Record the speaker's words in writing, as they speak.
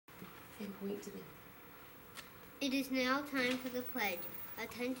And point to them. It is now time for the pledge.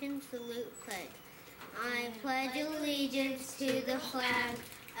 Attention, salute, pledge. I pledge allegiance to the flag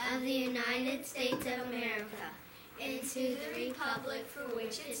of the United States of America and to the republic for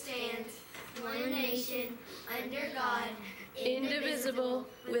which it stands, one nation, under God, indivisible,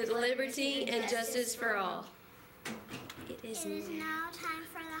 with liberty and justice for all. It is now time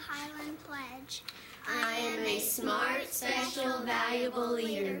for the Highland Pledge. I am a smart, special, valuable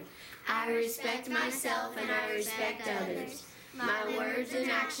leader. I respect myself and I respect others. My words and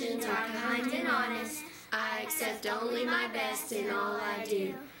actions are kind and honest. I accept only my best in all I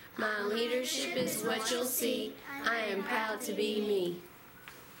do. My leadership is what you'll see. I am proud to be me.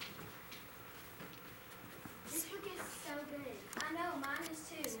 This book is so good. I know, mine is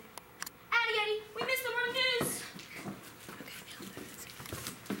too. Addie, we missed the world news.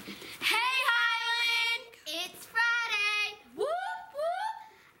 Hey, Highland! It's Friday. Whoop, whoop.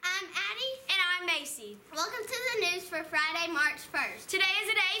 I'm Addie. And I'm Macy. Welcome to the news for Friday, March 1st. Today is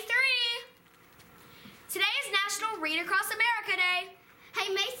a day 3. Today is National Read Across America Day.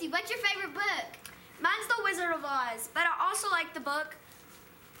 Hey, Macy, what's your favorite book? Mine's The Wizard of Oz, but I also like the book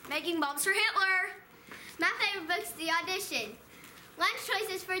Making Bombs for Hitler. My favorite book's The Audition. Lunch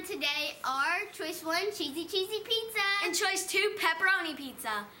choices for today are choice 1, cheesy pizza. And choice 2, pepperoni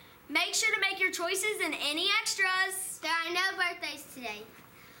pizza. Make sure to make your choices and any extras. There are no birthdays today.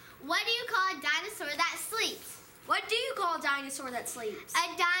 What do you call a dinosaur that sleeps? What do you call a dinosaur that sleeps?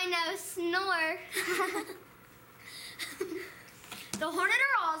 A dino snore. The Hornet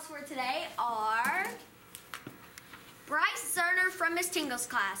or Oz for today are Bryce Zerner from Miss Tingle's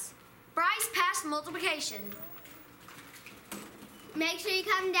class. Bryce passed multiplication. Make sure you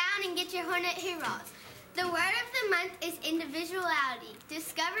come down and get your Hornet Heroes. The word of the month is individuality,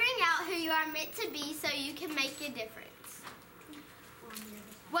 discovering out who you are meant to be so you can make a difference.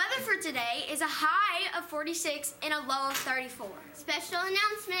 Weather for today is a high of 46 and a low of 34. Special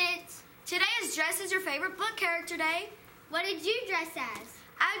announcements. Today is Dress as Your Favorite Book Character Day. What did you dress as?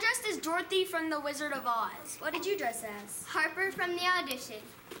 I dressed as Dorothy from The Wizard of Oz. What did you dress as? Harper from The Audition.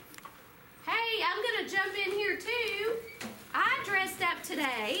 Hey, I'm going to jump in here too. I dressed up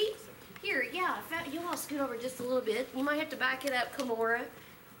today. Here, yeah, you all scoot over just a little bit. You might have to back it up, Kimora,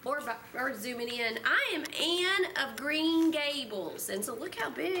 or zoom it in. I am Anne of Green Gables, and so look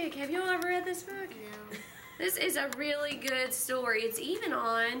how big. Have you all ever read this book? No. This is a really good story. It's even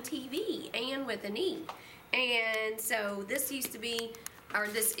on TV, Anne with an E. And so this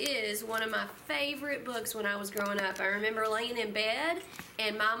is one of my favorite books when I was growing up. I remember laying in bed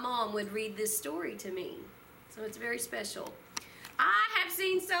and my mom would read this story to me. So it's very special. I have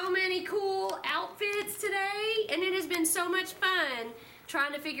seen so many cool outfits today, and it has been so much fun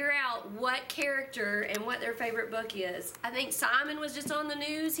trying to figure out what character and what their favorite book is. I think Simon was just on the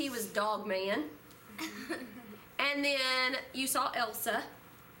news. He was Dog Man. And then you saw Elsa.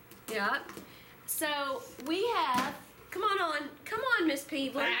 Yeah. So we have, come on, Miss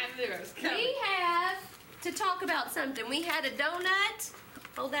Peebler. We have to talk about something. We had a donut,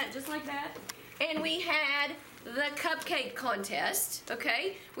 hold that just like that, and we had the cupcake contest,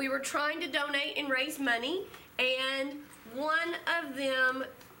 okay? We were trying to donate and raise money, and one of them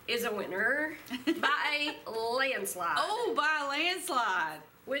is a winner by a landslide. Oh, by a landslide.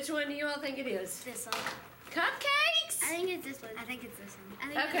 Which one do you all think it is? This one. Cupcakes? I think it's this one. I think it's this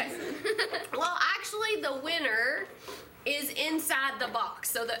one. Okay. Well, actually, the winner is inside the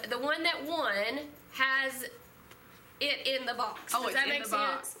box. So the one that won has it in the box. Oh, Does it's that in make the sense?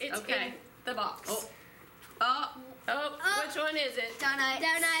 box. It's Okay. in the box. Oh, Which one is it? Donut.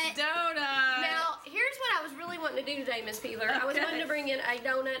 donut. Now, here's what I was really wanting to do today, Miss Peeler. I was wanting to bring in a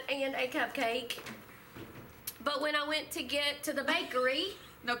donut and a cupcake. But when I went to get to the bakery,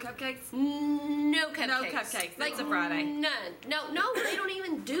 No cupcakes? no cupcakes. No cupcakes. It's a Friday. None. No, they don't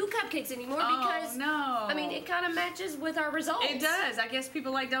even do cupcakes anymore because, no. I mean, it kind of matches with our results. It does. I guess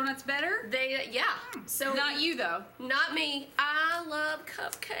people like donuts better. Yeah. So Not you, though. Not me. I love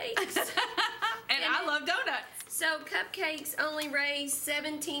cupcakes. And I love donuts. So cupcakes only raise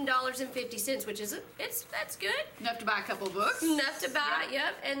 $17.50, which is that's good. Enough to buy a couple of books. Enough to buy.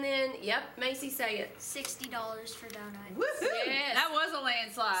 Yep. And then Macy, say it. $60 for donuts. Woohoo! Yes. That was a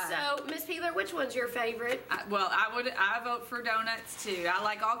landslide. So Miss Peeler, which one's your favorite? I vote for donuts too. I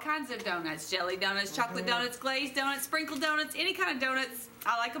like all kinds of donuts: jelly donuts, chocolate donuts, glazed donuts, sprinkled donuts, any kind of donuts.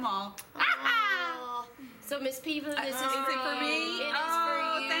 I like them all. Oh. So Miss Peeler, this is Is it for me? It is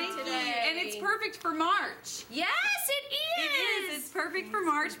for you thank today. you. And it's perfect for March. Yes, it is. It is. It's perfect for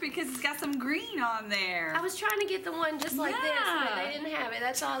March because it's got some green on there. I was trying to get the one just like this, but they didn't have it.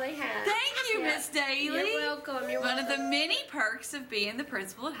 That's all they had. Thank you, Yeah. Miss Daly. You're welcome. You're One welcome. of the many perks of being the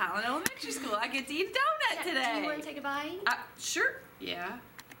principal at Highland Elementary School. I get to eat a donut today. Do you want to take a bite? Sure. Yeah.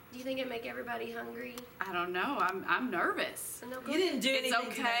 Do you think it'd make everybody hungry? I don't know. I'm nervous. No, go You didn't do It's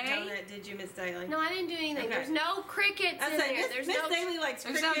anything to that okay. donut, did you, Miss Daly? No, I didn't do anything. Okay. There's no crickets I in say there. There's Miss no Daly likes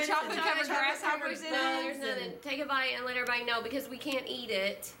There's no crickets chocolate and covered chocolate grasshoppers covered in it. No, there's bugs and- nothing. Take a bite and let everybody know because we can't eat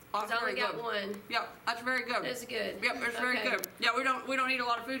it. That's There's only very got good. one. Yep, that's very good. That's good. Yep, it's very Okay. good. Yeah, we don't eat a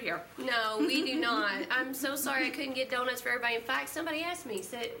lot of food here. No, we do not. I'm so sorry I couldn't get donuts for everybody. In fact, somebody asked me,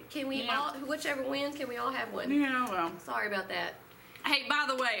 said, "Can we Yeah. all, whichever wins, can we all have one?" Yeah, well. Sorry about that. Hey, by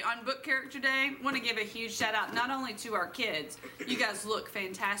the way, on Book Character Day, want to give a huge shout out not only to our kids, you guys look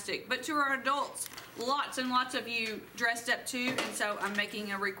fantastic, but to our adults. Lots and lots of you dressed up too, and so I'm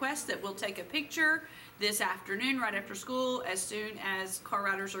making a request that we'll take a picture this afternoon right after school as soon as car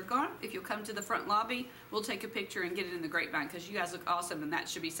riders are gone. If you'll come to the front lobby, we'll take a picture and get it in the grapevine because you guys look awesome and that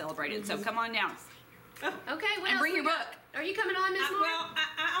should be celebrated. So come on down. Okay, what And else bring we your got? book. Are you coming on, Miss Moore? Well,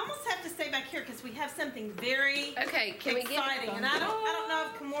 I almost have to stay back here because we have something very Okay, can we get exciting, and I don't know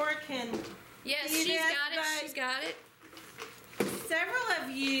if Kimora can. Yes, See she's that, got it. but- She's got it. Several of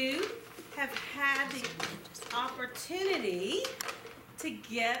you have had the opportunity to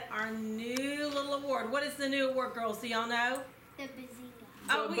get our new little award. What is the new award, girls? Do y'all know? The bazinga.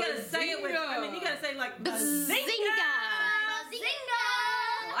 Oh, we gotta say it with. I mean, you gotta say like bazinga.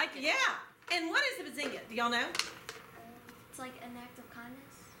 Like yeah. And what is the bazinga? Do y'all know? It's like an act of kindness.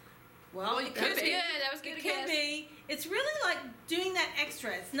 Well, it That could was be. good. That was good. It could be. It's really like doing that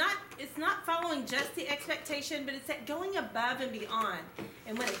extra. It's not following just the expectation, but it's that going above and beyond.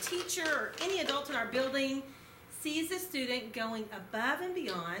 And when a teacher or any adult in our building sees a student going above and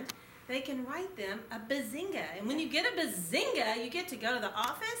beyond, they can write them a bazinga. And when you get a bazinga, you get to go to the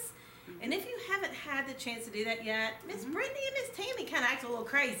office. And if you haven't had the chance to do that yet, Miss Brittany and Miss Tammy kind of act a little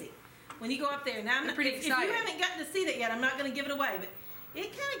crazy when you go up there. Now, I'm They're not, pretty if you excited. haven't gotten to see that yet, I'm not going to give it away, but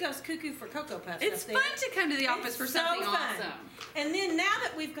it kind of goes cuckoo for Cocoa Puffs It's up there. fun to come to the office for It's so something fun. awesome. And then now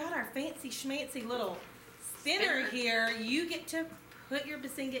that we've got our fancy schmancy little spinner here, you get to put your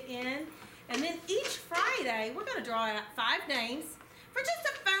bazinga in. And then each Friday, we're going to draw out 5 names for just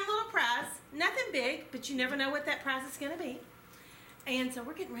a fun little prize. Nothing big, but you never know what that prize is going to be. And so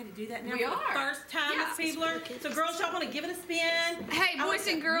we're getting ready to do that now We for are. the first time Yeah. as Feebler. So girls, y'all want to give it a spin? Hey, I want boys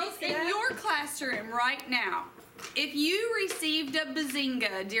to and girls, mix it in up. your classroom right now, if you received a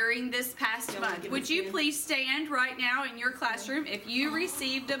bazinga during this past Y'all wanna month, give would us a you spin? please stand right now in your classroom if you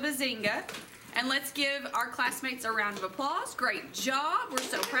received a bazinga? And let's give our classmates a round of applause. Great job. We're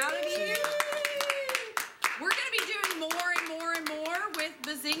so proud of you. We're going to be doing more and more and more with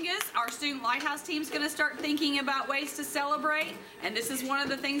bazingas. Our Student Lighthouse team's going to start thinking about ways to celebrate. And this is one of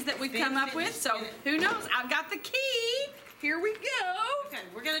the things that we've come up with. So who knows? I've got the key. Here we go. Okay,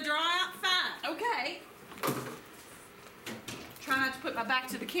 we're going to draw out 5. Okay. Try not to put my back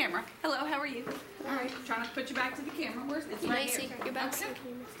to the camera. Hello, how are you? All right. Try not to put your back to the camera. Where's the Can I see your back? Okay.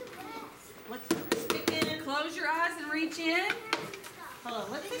 Let's stick in. Close your eyes and reach in. Hold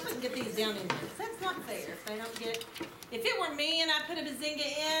on, let's see if we can get these down in here. That's not fair if they don't get. If it were me and I put a bazinga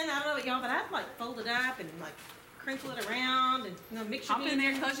in, I don't know about y'all, but I'd like fold it up and like crinkle it around and mix your Hop in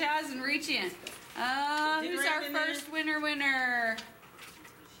there, close your eyes, and reach in. Dip Who's right our in there. first winner?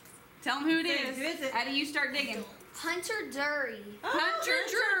 Tell them who it is. Who is it? How do you start digging? Hunter Dury. Oh, Hunter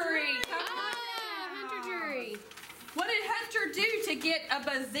Drury. Ah, Hunter Jury. What did Hunter do to get a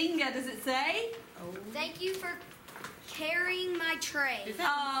bazinga? Does it say? Thank you for carrying my tray.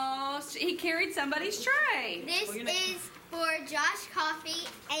 Oh, he carried somebody's tray. This Well, you're not- is for Josh Coffee,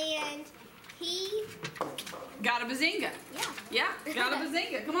 and he, Got a bazinga. yeah. Yeah, got a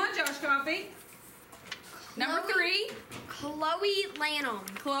bazinga. Come on, Josh Coffee. Number 3. Chloe Lanham.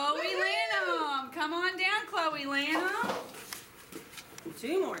 Chloe Lanham. Come on down, Chloe Lanham.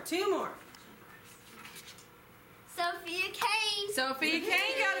 2 more, 2 more. Sophia Kane. Sophia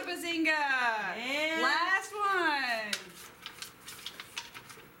Kane got a bazinga. And- Last one.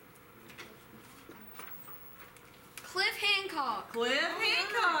 Cliff Hancock. Cliff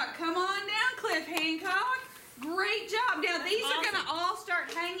Hancock. Come on down, Cliff Hancock. Great job. Now, these are going to all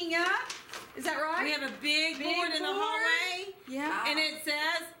start hanging up. Is that right? We have a big board in the board. hallway, Yeah. and it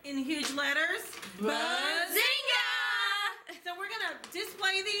says in huge letters, Bazinga! So we're gonna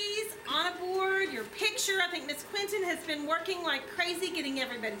display these on a board. Your picture, I think Miss Quinton has been working like crazy getting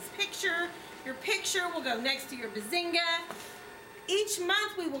everybody's picture. Your picture will go next to your bazinga. Each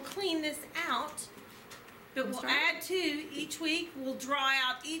month we will clean this out But we'll add 2 each week. We'll draw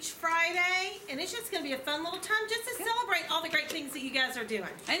out each Friday, and it's just going to be a fun little time just to celebrate all the great things that you guys are doing.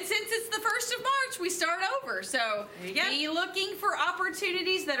 And since it's the 1st of March, we start over. So be looking for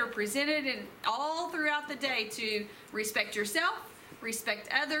opportunities that are presented all throughout the day to respect yourself, respect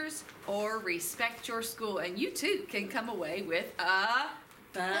others, or respect your school. And you too can come away with a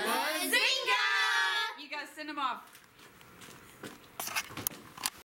Bazinga! You guys send them off.